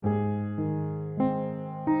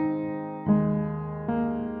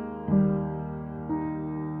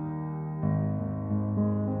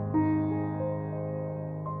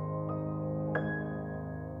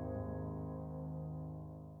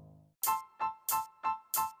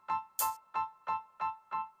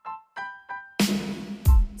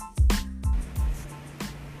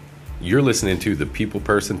You're listening to the People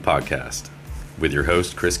Person Podcast with your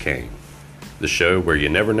host, Chris Kane, the show where you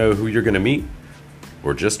never know who you're going to meet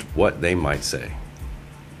or just what they might say.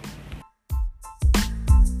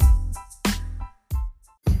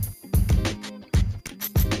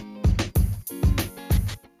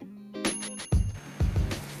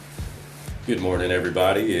 Good morning,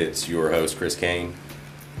 everybody. It's your host, Chris Kane,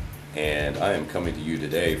 and I am coming to you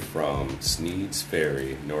today from Sneed's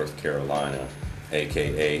Ferry, North Carolina,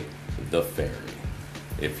 aka The Ferry.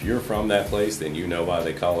 If you're from that place, then you know why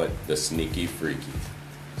they call it the Sneaky Freaky.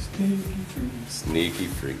 Sneaky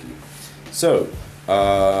Freaky. So,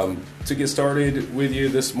 to get started with you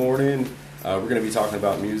this morning, we're going to be talking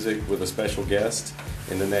about music with a special guest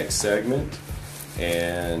in the next segment.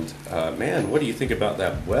 And man, what do you think about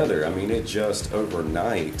that weather? I mean, it just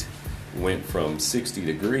overnight went from 60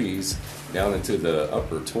 degrees down into the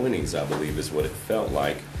upper 20s, I believe is what it felt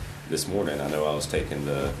like this morning. I know I was taking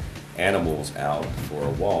the animals out for a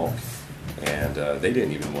walk, and they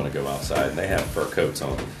didn't even want to go outside, and they have fur coats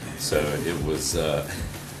on. So it was,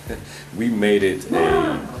 we made it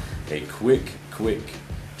a quick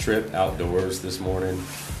trip outdoors this morning,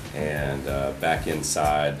 and back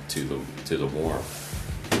inside to the warmth.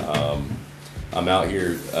 I'm out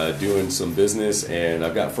here doing some business, and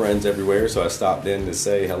I've got friends everywhere, so I stopped in to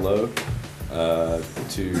say hello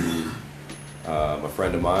to a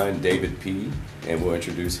friend of mine, David P., and we'll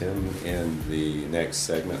introduce him in the next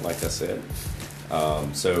segment, like I said.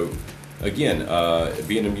 So again,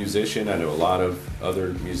 being a musician, I know a lot of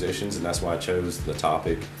other musicians, and that's why I chose the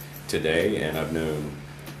topic today, and I've known,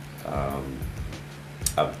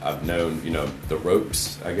 you know, the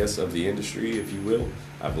ropes, I guess, of the industry, if you will.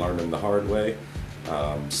 I've learned them the hard way.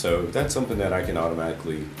 So that's something that I can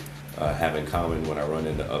automatically have in common when I run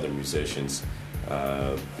into other musicians,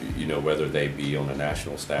 you know, whether they be on a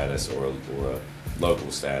national status or a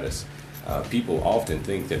local status. People often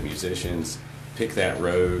think that musicians pick that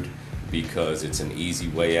road because it's an easy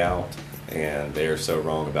way out, and they're so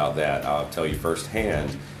wrong about that. I'll tell you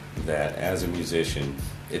firsthand that as a musician,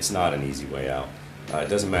 it's not an easy way out. It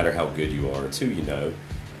doesn't matter how good you are, it's who you know,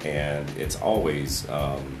 and it's always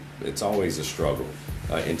a struggle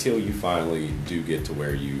until you finally do get to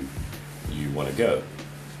where you want to go.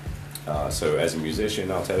 So as a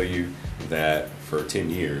musician, I'll tell you that for 10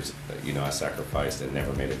 years, you know, I sacrificed and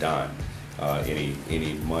never made a dime.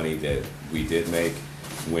 Any money that we did make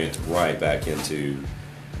went right back into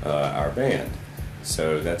our band.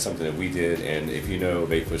 So that's something that we did, and if you know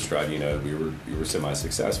of 8 Foot Stride, you know we were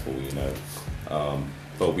semi-successful, you know.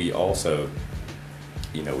 But we also,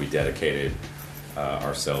 you know, we dedicated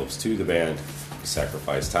ourselves to the band,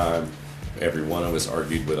 sacrificed time. Every one of us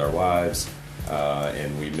argued with our wives,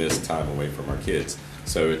 and we missed time away from our kids.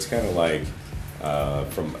 So it's kind of like,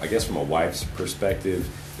 from a wife's perspective,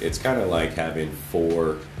 it's kind of like having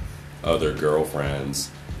 4 other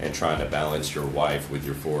girlfriends and trying to balance your wife with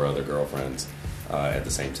your 4 other girlfriends at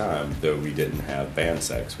the same time, though we didn't have band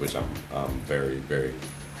sex, which I'm very, very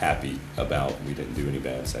happy about. We didn't do any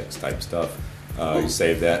band sex type stuff. You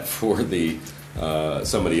save that for the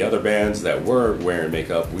some of the other bands that were wearing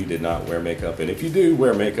makeup. We did not wear makeup, and if you do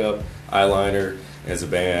wear makeup, eyeliner as a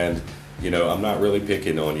band, you know, I'm not really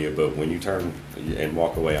picking on you, but when you turn and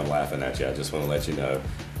walk away, I'm laughing at you. I just want to let you know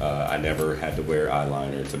I never had to wear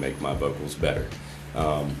eyeliner to make my vocals better.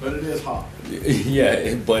 But it is hot.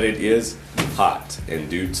 Yeah, but it is hot, and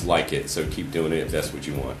dudes like it, so keep doing it if that's what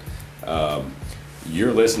you want.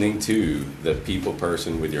 You're listening to The People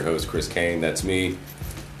Person with your host, Chris Kane. That's me.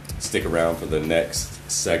 Stick around for the next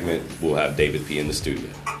segment. We'll have David P. in the studio.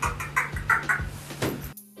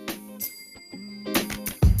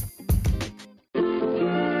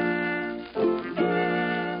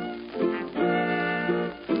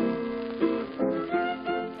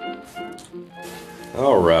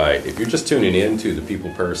 All right. If you're just tuning in to the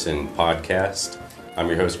People Person podcast, I'm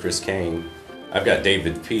your host, Chris Kane. I've got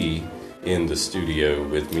David P. in the studio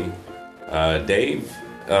with me. Dave,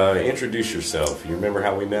 introduce yourself. You remember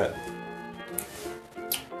how we met?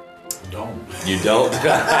 Don't. You don't?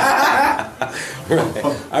 Right.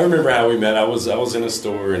 I remember how we met. I was in a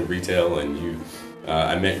store in retail, and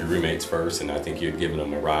I met your roommates first, and I think you had given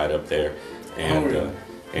them a ride up there, and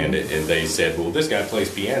and they said, well, this guy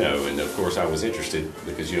plays piano, and of course I was interested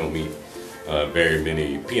because you don't meet very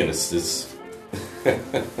many pianists.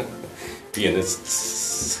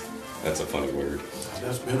 Pianists. That's a funny word.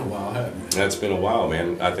 That's been a while, hasn't it? That's been a while,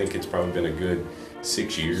 man. I think it's probably been a good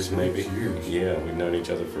 6 years, maybe. 6 years. Yeah, we've known each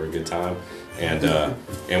other for a good time, and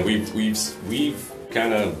and we've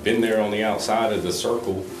kind of been there on the outside of the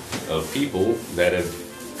circle of people that have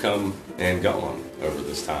come and gone over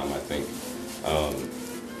this time, I think.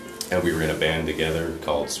 and we were in a band together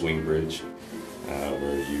called Swing Bridge,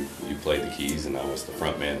 where you played the keys and I was the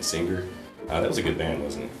front man singer. That was a good band,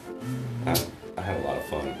 wasn't it? I had a lot of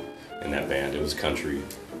fun in that band. It was country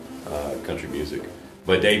music.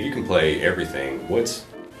 But Dave, you can play everything. What's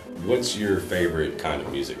your favorite kind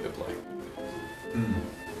of music to play?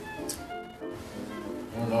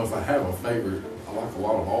 I don't know if I have a favorite. I like a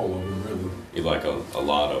lot of all of them, really. You like a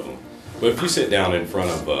lot of them. But if you sit down in front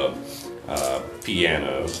of a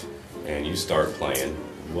piano and you start playing,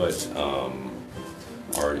 what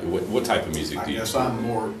type of music do you? I guess I'm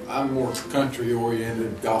more country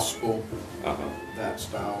oriented, gospel, Uh-huh. that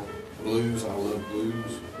style. Blues, I love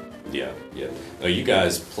blues. Yeah. Now you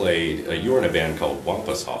guys played. You were in a band called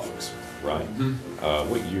Wampus Hogs, right? Mm-hmm.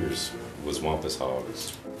 What years was Wampus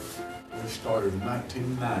Hogs? We started in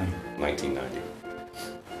 1990. 1990.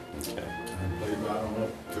 Okay. And played right on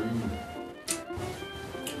up through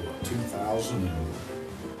 2000 and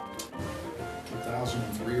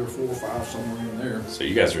 2003 or 4 or 5, somewhere in there. So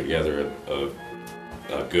you guys were together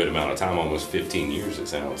a good amount of time, almost 15 years it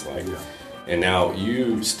sounds like. Yeah. And now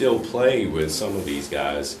you still play with some of these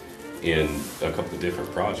guys in a couple of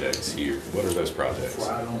different projects here. What are those projects?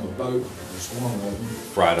 Fried on the Boat is one of them.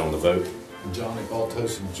 Fried on the Boat. Johnny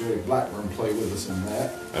Baltos and Jerry Blackburn play with us in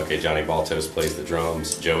that. Okay, Johnny Baltos plays the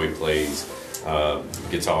drums. Joey plays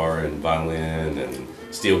guitar and violin and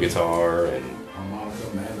steel guitar and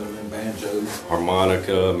Harmonica, mandolin, banjo.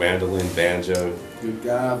 harmonica, mandolin, banjo. Good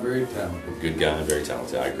guy, very talented. Good guy, very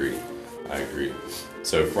talented. I agree.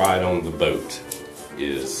 So Fried on the Boat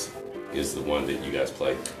is the one that you guys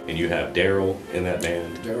play. And you have Daryl in that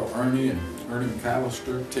band. Daryl Ernie and Ernie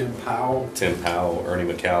McAllister, Tim Powell.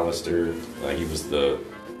 Ernie McAllister. He was the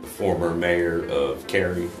former mayor of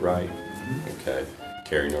Cary, right? Mm-hmm. Okay.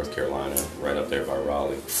 Cary, North Carolina, right up there by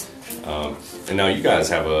Raleigh. And now you guys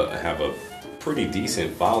have a pretty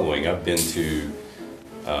decent following. I've been to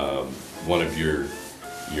one of your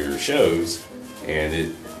shows, and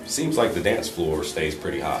it seems like the dance floor stays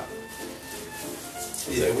pretty hot.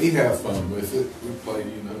 Yeah, we have fun with it. We play,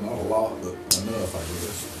 not a lot, but enough, I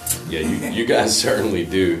guess. Yeah, you guys certainly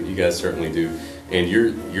do. You guys certainly do. And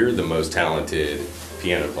you're the most talented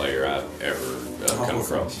piano player I've ever come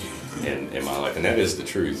across in my life, and that is the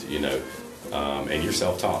truth, And you're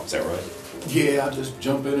self-taught, is that right? Yeah, I just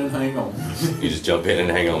jump in and hang on. You just jump in and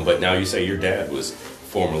hang on. But now you say your dad was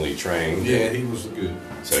formerly trained. Yeah, he was good.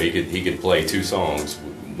 So he could play 2 songs,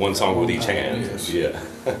 one song with each hand. Yes. Yeah,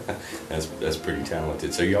 that's pretty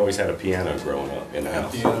talented. So you always had a piano growing up in the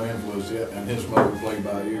house. Piano influence, yeah, and his mother played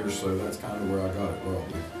by ear, so that's kind of where I got it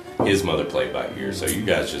probably. His mother played by ear, so you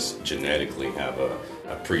guys just genetically have a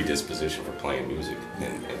predisposition for playing music,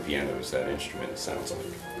 and piano is that instrument, it sounds like.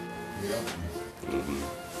 Yeah. Mm-hmm.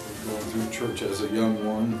 Going through church as a young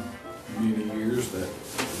one many years, that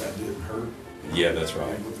didn't hurt. Yeah, that's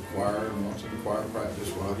right. With the choir, and once in choir practice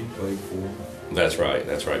while he played for him. That's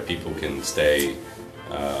right. People can stay.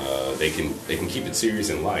 They can keep it serious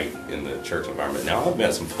and light in the church environment. Now I've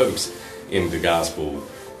met some folks in the gospel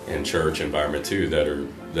and church environment too that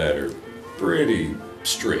are pretty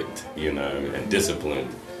strict, and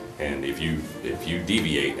disciplined. And if you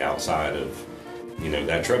deviate outside of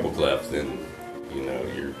that treble clef, then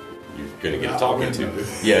you're going to get talking to.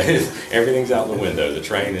 Yeah, everything's out the window. The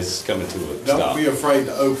train is coming to a stop. Don't be afraid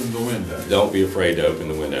to open the window. Don't be afraid to open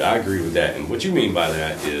the window. I agree with that. And what you mean by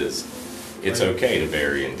that is it's okay to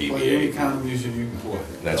vary and deviate. Play any kind of music you can play.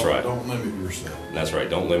 That's right. Don't limit yourself. That's right.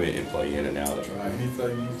 Don't limit and play in and out. That's right.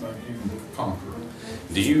 Anything you think you can conquer.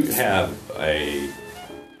 Do you have a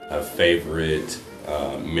favorite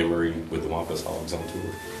memory with the Wampus Hogs on tour?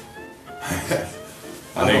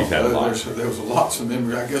 I know you've had a lot. There was lots of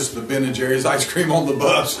memory. I guess the Ben and Jerry's ice cream on the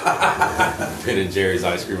bus. Ben and Jerry's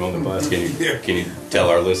ice cream on the bus. Can you tell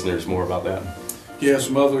our listeners more about that? Yes,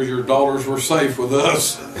 mother, your daughters were safe with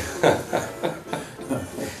us.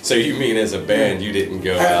 So you mean as a band you didn't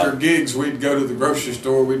go After out? gigs, we'd go to the grocery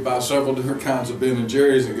store. We'd buy several different kinds of Ben and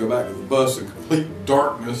Jerry's and go back to the bus in complete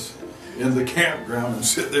darkness in the campground and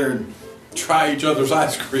sit there and try each other's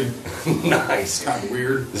ice cream. Nice. Kind of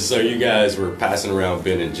weird. So you guys were passing around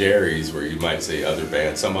Ben and Jerry's, where you might say other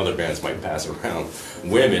bands. Some other bands might pass around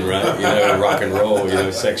women, right? Rock and roll,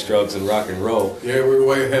 sex, drugs, and rock and roll. Yeah, we were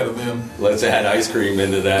way ahead of them. Let's add ice cream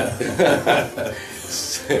into that.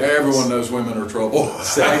 Everyone knows women are trouble.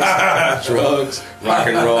 Sex, drugs, rock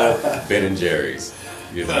and roll, Ben and Jerry's.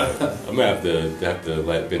 I'm gonna have to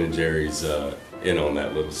let Ben and Jerry's in on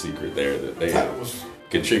that little secret there that they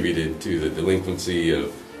contributed to the delinquency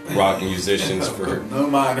of rock musicians for no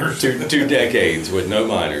minors. two decades with no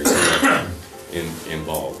minors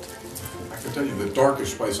involved. I can tell you the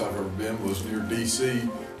darkest place I've ever been was near D.C.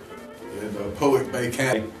 in Poick Bay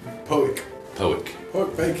Camp. Poick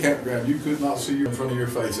Bay Campground. You could not see in front of your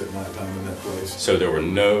face at nighttime in that place. So there were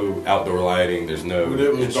no outdoor lighting. There's no. When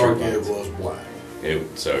it was dark, lights. it was black.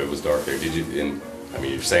 So it was dark there. Did you?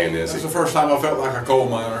 You're saying this. That's the first time I felt like a coal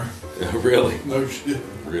miner. Really? No shit.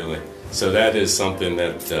 Really. So that is something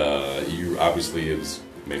that you obviously is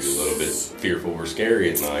maybe a little bit fearful or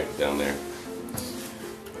scary at night down there.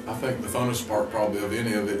 I think the funnest part probably of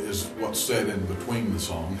any of it is what's said in between the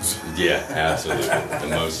songs. Yeah, absolutely.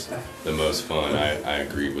 the most fun. I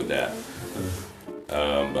agree with that.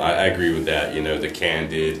 I agree with that. The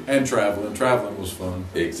candid and traveling was fun.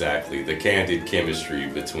 Exactly, the candid chemistry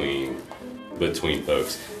between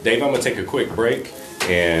folks. Dave, I'm gonna take a quick break,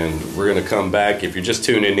 and we're gonna come back. If you're just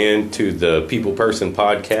tuning in to the People Person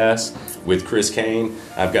podcast with Chris Kane,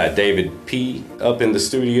 I've got David P. up in the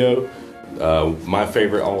studio. My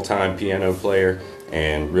favorite all-time piano player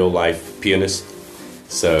and real-life pianist.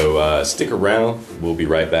 So stick around. We'll be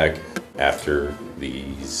right back after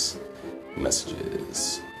these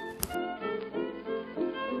messages.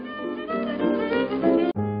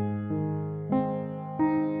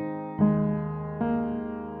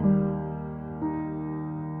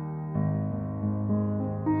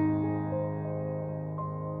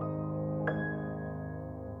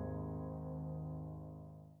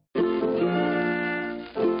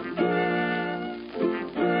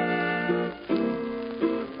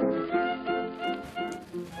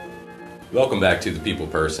 Welcome back to the People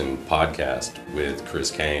Person podcast with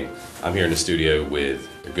Chris Kane. I'm here in the studio with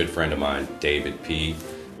a good friend of mine, David P.,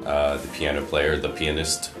 the piano player, the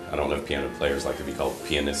pianist. I don't know if piano players like to be called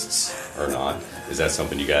pianists or not. Is that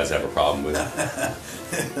something you guys have a problem with?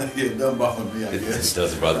 It doesn't bother me, I guess. It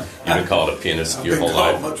doesn't bother. You've been called a pianist your whole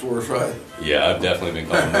life. Much worse, right? Yeah, I've definitely been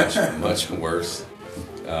called much worse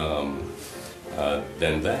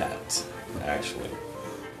than that, actually.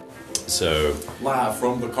 So live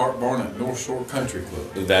from the Cart Barn at North Shore Country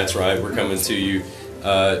Club. That's right. We're coming to you.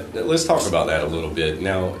 Let's talk about that a little bit.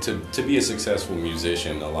 Now, to be a successful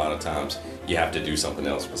musician, a lot of times you have to do something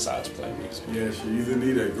else besides play music. Yes, you either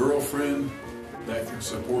need a girlfriend that can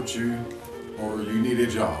support you, or you need a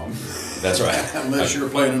job. That's right. Unless you're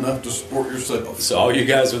playing enough to support yourself. So all you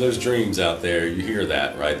guys with those dreams out there, you hear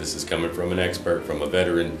that, right? This is coming from an expert, from a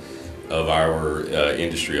veteran of our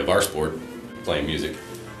industry, of our sport, playing music.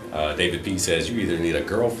 David P. says you either need a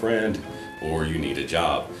girlfriend or you need a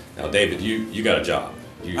job. Now, David, you got a job.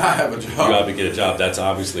 I have a job. You got to get a job. That's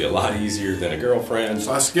obviously a lot easier than a girlfriend.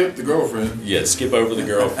 So I skipped the girlfriend. Yeah, skip over the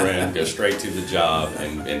girlfriend, go straight to the job,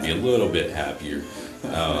 and be a little bit happier.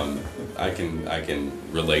 I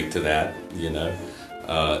can relate to that,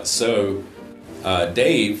 So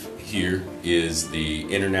Dave here is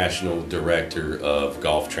the International Director of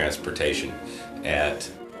Golf Transportation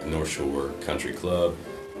at North Shore Country Club.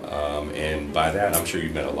 And by that, I'm sure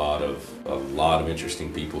you've met a lot of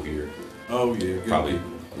interesting people here. Oh yeah, probably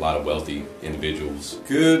people. A lot of wealthy individuals.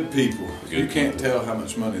 Good people. You can't tell how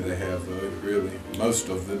much money they have, though. Really, most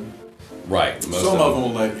of them. Right. Some of them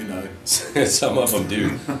will let you know. Some of them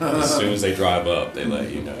do. As soon as they drive up, they let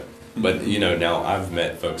you know. But now I've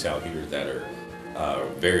met folks out here that are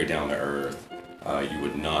very down to earth. You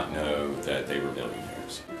would not know that they were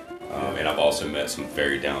millionaires. And I've also met some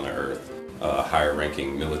very down to earth, higher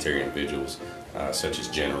ranking military individuals, such as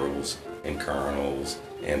generals and colonels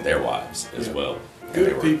and their wives as well.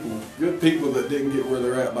 Good people that didn't get where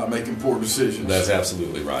they're at by making poor decisions. That's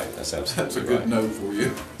absolutely right. That's a good note for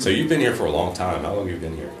you. So you've been here for a long time. How long have you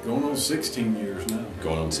been here? Going on 16 years now.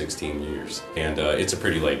 Going on 16 years. And it's a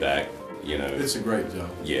pretty laid back, It's a great job.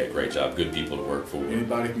 Yeah, great job. Good people to work for.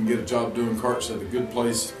 Anybody can get a job doing carts at a good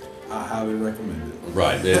place. I highly recommend it.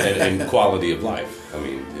 Right, and quality of life. I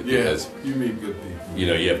mean, because you meet good people.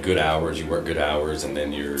 You have good hours. You work good hours, and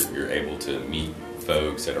then you're able to meet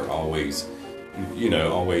folks that are always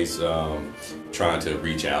trying to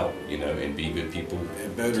reach out, and be good people.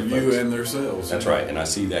 And better you and themselves. That's right, and I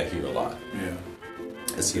see that here a lot. Yeah.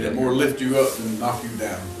 I see that more lift you up than knock you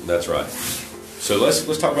down. That's right. So let's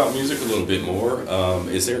talk about music a little bit more.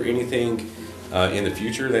 Is there anything in the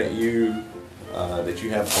future that you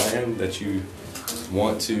have planned, that you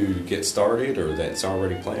want to get started, or that's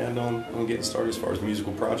already planned on getting started as far as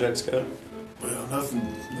musical projects go? Well, no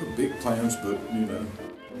big plans, but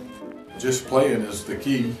just playing is the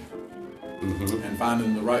key, and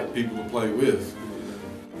finding the right people to play with.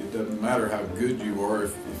 It doesn't matter how good you are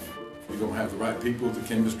if you don't have the right people, the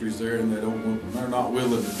chemistry's there, and they're not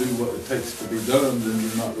willing to do what it takes to be done, then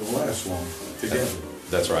you're not going to last long together.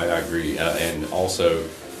 That's right, I agree. And also,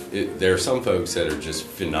 there are some folks that are just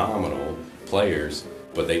phenomenal players,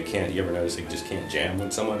 but they can't. You ever notice they just can't jam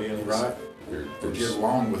with somebody else? Right. Or get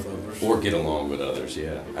along with others. Or get along with others,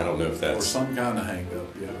 yeah. I don't know if that's... Or some kind of hang-up,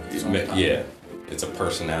 yeah. Yeah, it's a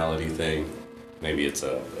personality thing. Maybe it's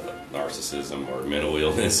a narcissism or mental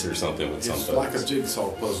illness or something with some folks. It's like a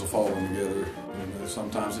jigsaw puzzle falling together. You know,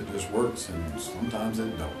 sometimes it just works and sometimes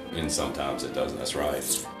it don't. And sometimes it doesn't, that's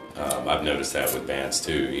right. I've noticed that with bands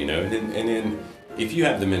too, you know. And then if you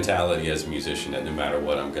have the mentality as a musician that no matter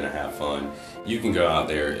what, I'm going to have fun, you can go out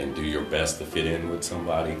there and do your best to fit in with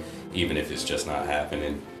somebody, even if it's just not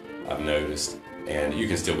happening, I've noticed. And you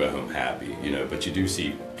can still go home happy, you know, but you do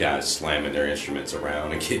see guys slamming their instruments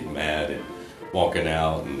around and getting mad and walking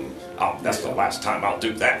out and, oh, that's the last time I'll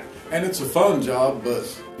do that. And it's a fun job,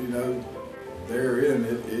 but, you know, therein,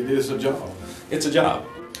 it is a job. It's a job.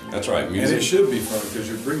 That's right. Music, and it should be fun because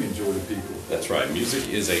you're bringing joy to people. That's right. Music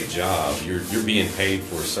is a job. You're being paid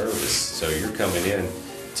for service. So you're coming in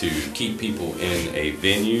to keep people in a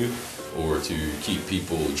venue or to keep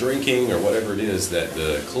people drinking or whatever it is that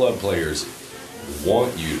the club players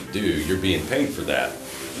want you to do. You're being paid for that.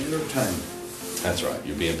 Entertainment. That's right.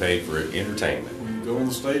 You're being paid for entertainment. When you go on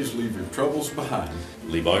the stage, leave your troubles behind.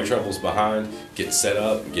 Leave all your troubles behind. Get set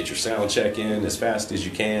up. Get your sound check in as fast as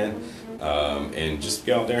you can. And just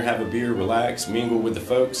go out there and have a beer, relax, mingle with the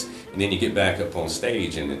folks, and then you get back up on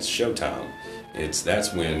stage and it's showtime.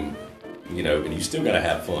 That's when, you know, and you still got to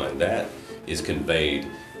have fun. That is conveyed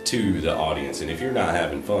to the audience. And if you're not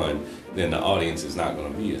having fun, then the audience is not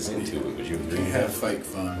going to be as into it. Would you agree? You can't have fake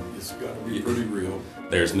fun. It's got to be pretty real.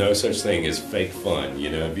 There's no such thing as fake fun.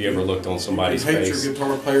 You know, have you ever looked on somebody's face? You hate your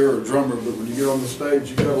guitar player or drummer, but when you get on the stage,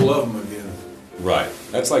 you got to love them again. Right.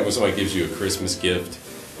 That's like when somebody gives you a Christmas gift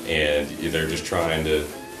and they're just trying to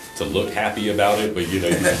look happy about it, but you know,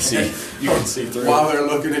 you can see through while it. They're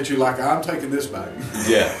looking at you like, I'm taking this back.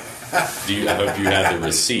 Yeah. I hope you have the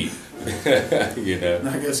receipt. You know. And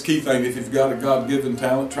I guess key thing, if you've got a God-given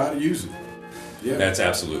talent, try to use it. Yeah. That's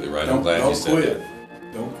absolutely right. I'm glad you said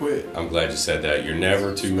that. Don't quit. I'm glad you said that. You're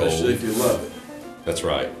never too old. Especially if you love it. That's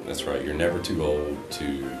right. That's right. You're never too old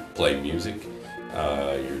to play music.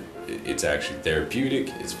 It's actually therapeutic.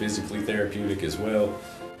 It's physically therapeutic as well.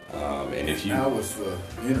 And if you now with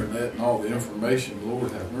the internet and all the information,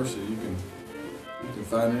 Lord have mercy, you can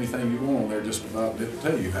find anything you want on there just about to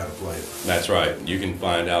tell you how to play it. That's right. You can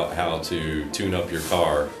find out how to tune up your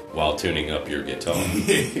car while tuning up your guitar.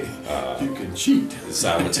 You can cheat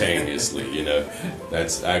simultaneously. You know,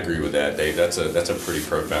 I agree with that, Dave. That's a pretty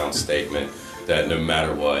profound statement. That no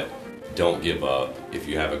matter what, don't give up. If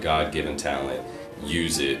you have a God-given talent,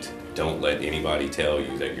 use it. Don't let anybody tell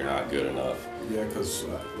you that you're not good enough. Yeah, because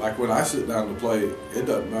like when I sit down to play, it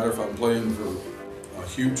doesn't matter if I'm playing for a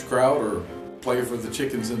huge crowd or playing for the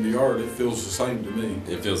chickens in the yard. It feels the same to me.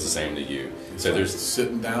 It feels the same to you. It's so like there's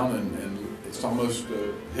sitting down and it's almost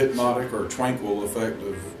a hypnotic or tranquil effect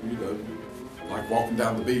of, you know, like walking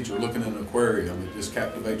down the beach or looking in an aquarium. It just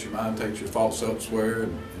captivates your mind, takes your thoughts elsewhere,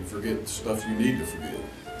 and forget the stuff you need to forget.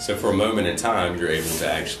 So for a moment in time, you're able to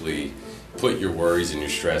actually put your worries and your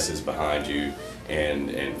stresses behind you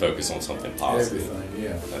and focus on something positive. Everything,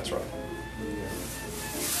 yeah. That's right.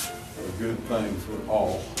 Yeah. A good thing for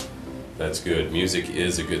all. That's good. Music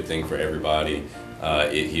is a good thing for everybody.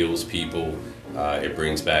 It heals people. It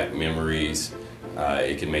brings back memories.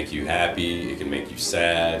 It can make you happy. It can make you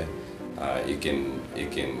sad. It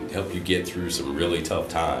can help you get through some really tough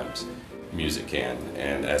times. Music can.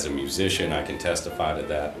 And as a musician, I can testify to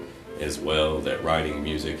that as well, that writing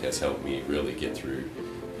music has helped me really get through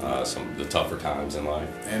some of the tougher times in life.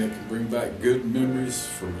 And it can bring back good memories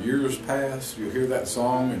from years past. You'll hear that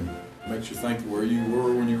song and it makes you think where you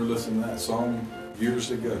were when you were listening to that song years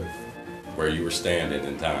ago. Where you were standing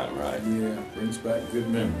in time, right? Yeah, brings back good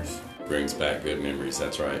memories. Brings back good memories,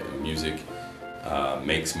 that's right. And music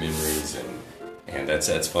makes memories, and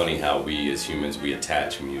that's funny how we as humans, we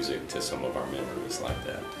attach music to some of our memories like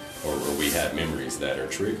that. Or we have memories that are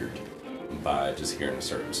triggered by just hearing a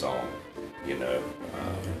certain song. You know,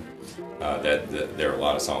 that there are a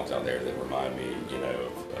lot of songs out there that remind me, you know,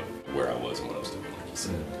 of where I was when I was doing, like you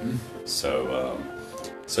said. Mm-hmm.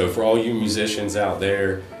 So for all you musicians out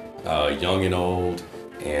there, young and old,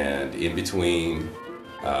 and in between,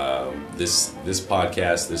 this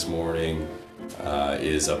podcast this morning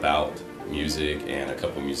is about music and a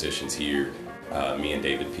couple musicians here, me and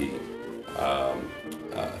David P.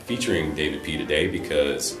 Featuring David P. today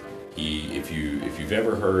because if you've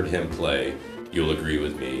ever heard him play, you'll agree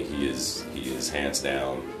with me. He is hands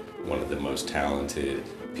down one of the most talented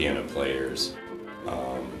piano players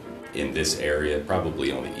in this area,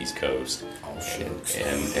 probably on the East Coast. Oh, shucks.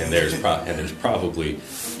 And there's probably,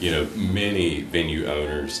 you know, many venue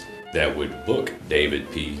owners that would book David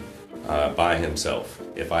P. by himself.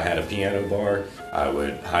 If I had a piano bar, I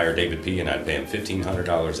would hire David P. and I'd pay him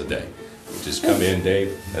 $1,500 a day. Just come in,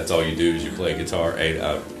 Dave. That's all you do is you play guitar,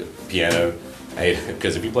 piano.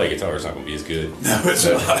 Because if you play guitar, it's not going to be as good. No, it's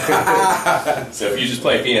not. So if you just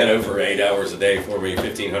play piano for 8 hours a day for me,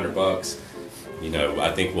 $1,500,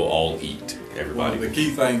 I think we'll all eat. Everybody. One of the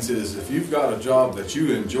key things is if you've got a job that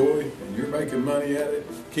you enjoy and you're making money at it,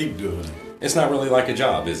 keep doing it. It's not really like a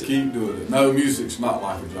job, is it? Keep doing it. No, music's not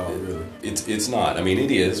like a job, really. It's not. I mean,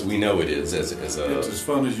 it is. We know it is as it's as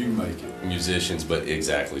fun as you make it. Musicians, but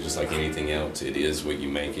exactly, just like anything else, it is what you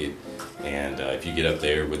make it. And if you get up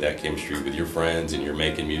there with that chemistry with your friends and you're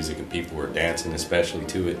making music and people are dancing especially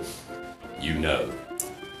to it,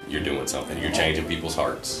 you're doing something. You're changing people's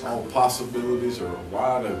hearts. All possibilities are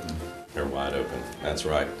wide open. They're wide open. That's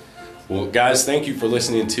right. Well, guys, thank you for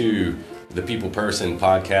listening to the People Person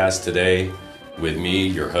podcast today with me,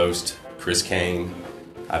 your host, Chris Kane.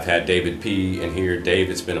 I've had David P. in here. Dave,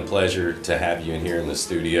 it's been a pleasure to have you in here in the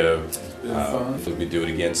studio. It's been fun. Hopefully we do it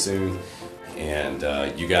again soon.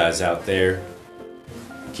 And you guys out there,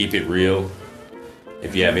 keep it real.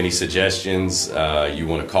 If you have any suggestions, you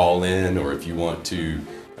want to call in, or if you want to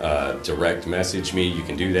direct message me, you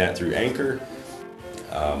can do that through Anchor,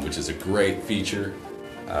 which is a great feature.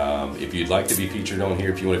 If you'd like to be featured on here,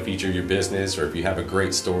 if you want to feature your business, or if you have a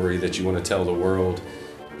great story that you want to tell the world,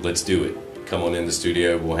 let's do it. Come on in the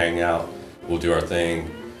studio, we'll hang out, we'll do our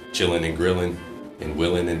thing, chilling and grilling, and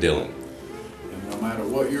willing and dealing. And no matter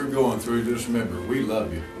what you're going through, just remember, we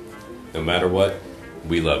love you. No matter what,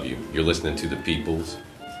 we love you. You're listening to the People's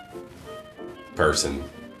Person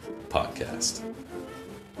podcast.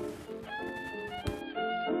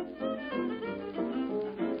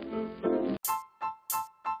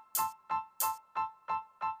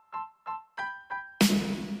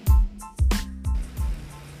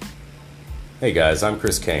 Hey guys, I'm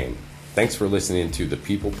Chris Kane. Thanks for listening to the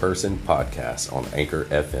People Person podcast on Anchor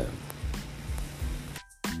FM.